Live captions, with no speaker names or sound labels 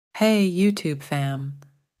Hey YouTube fam,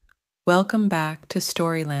 welcome back to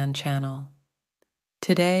Storyland channel.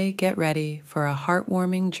 Today get ready for a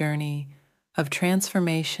heartwarming journey of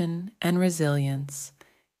transformation and resilience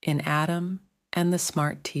in Adam and the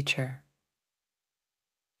Smart Teacher.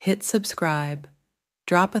 Hit subscribe,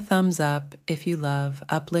 drop a thumbs up if you love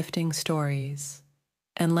uplifting stories,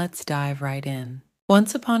 and let's dive right in.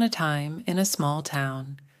 Once upon a time in a small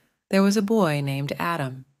town, there was a boy named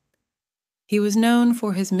Adam. He was known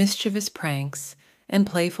for his mischievous pranks and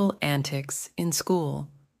playful antics in school.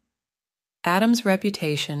 Adam's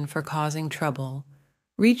reputation for causing trouble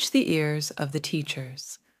reached the ears of the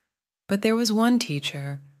teachers, but there was one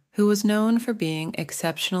teacher who was known for being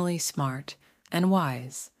exceptionally smart and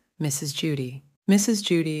wise, Mrs. Judy. Mrs.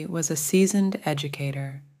 Judy was a seasoned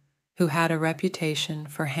educator who had a reputation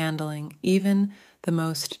for handling even the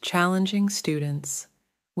most challenging students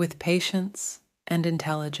with patience and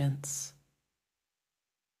intelligence.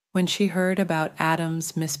 When she heard about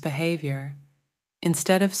Adam's misbehavior,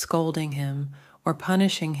 instead of scolding him or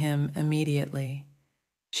punishing him immediately,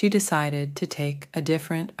 she decided to take a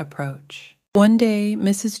different approach. One day,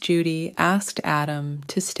 Mrs. Judy asked Adam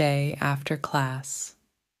to stay after class.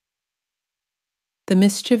 The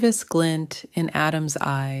mischievous glint in Adam's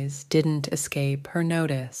eyes didn't escape her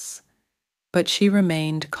notice, but she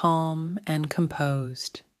remained calm and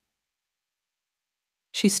composed.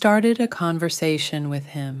 She started a conversation with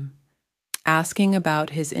him, asking about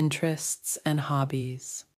his interests and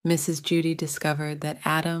hobbies. Mrs. Judy discovered that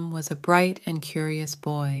Adam was a bright and curious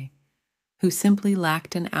boy who simply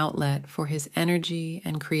lacked an outlet for his energy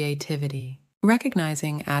and creativity.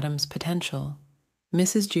 Recognizing Adam's potential,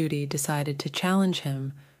 Mrs. Judy decided to challenge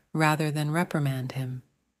him rather than reprimand him.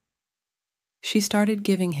 She started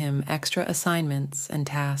giving him extra assignments and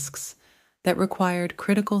tasks that required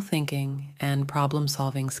critical thinking and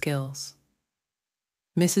problem-solving skills.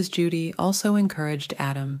 Mrs. Judy also encouraged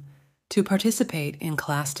Adam to participate in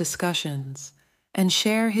class discussions and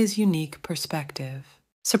share his unique perspective.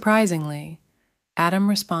 Surprisingly, Adam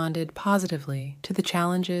responded positively to the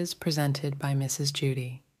challenges presented by Mrs.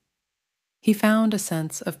 Judy. He found a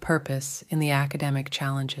sense of purpose in the academic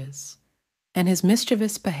challenges, and his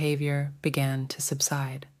mischievous behavior began to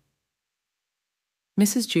subside.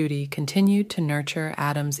 Mrs. Judy continued to nurture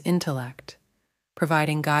Adam's intellect,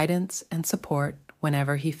 providing guidance and support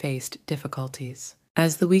whenever he faced difficulties.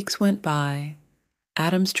 As the weeks went by,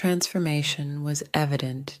 Adam's transformation was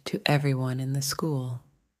evident to everyone in the school.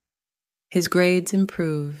 His grades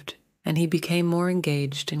improved, and he became more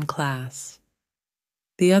engaged in class.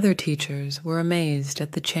 The other teachers were amazed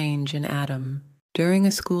at the change in Adam. During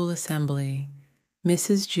a school assembly,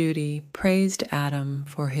 Mrs. Judy praised Adam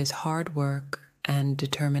for his hard work and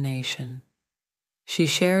determination. She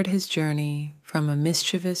shared his journey from a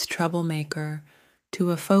mischievous troublemaker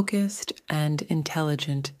to a focused and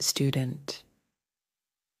intelligent student.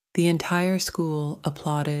 The entire school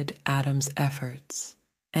applauded Adam's efforts,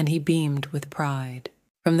 and he beamed with pride.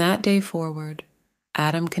 From that day forward,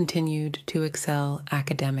 Adam continued to excel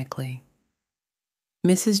academically.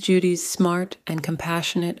 Mrs. Judy's smart and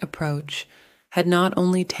compassionate approach had not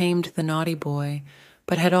only tamed the naughty boy,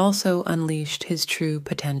 but had also unleashed his true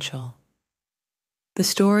potential. The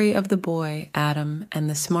story of the boy, Adam, and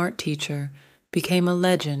the smart teacher became a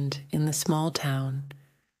legend in the small town,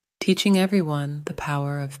 teaching everyone the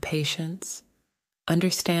power of patience,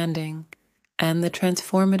 understanding, and the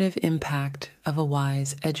transformative impact of a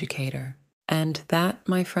wise educator. And that,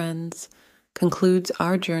 my friends, concludes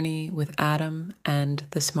our journey with Adam and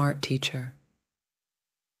the smart teacher.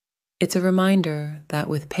 It's a reminder that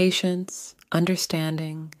with patience,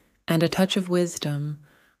 understanding, and a touch of wisdom,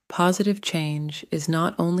 positive change is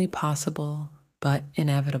not only possible, but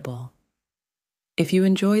inevitable. If you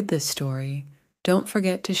enjoyed this story, don't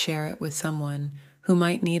forget to share it with someone who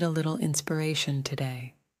might need a little inspiration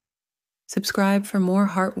today. Subscribe for more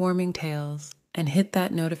heartwarming tales and hit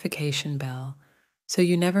that notification bell so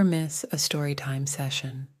you never miss a storytime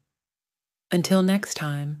session. Until next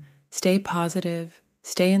time, stay positive,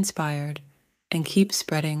 stay inspired, and keep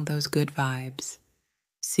spreading those good vibes.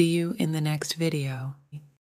 See you in the next video.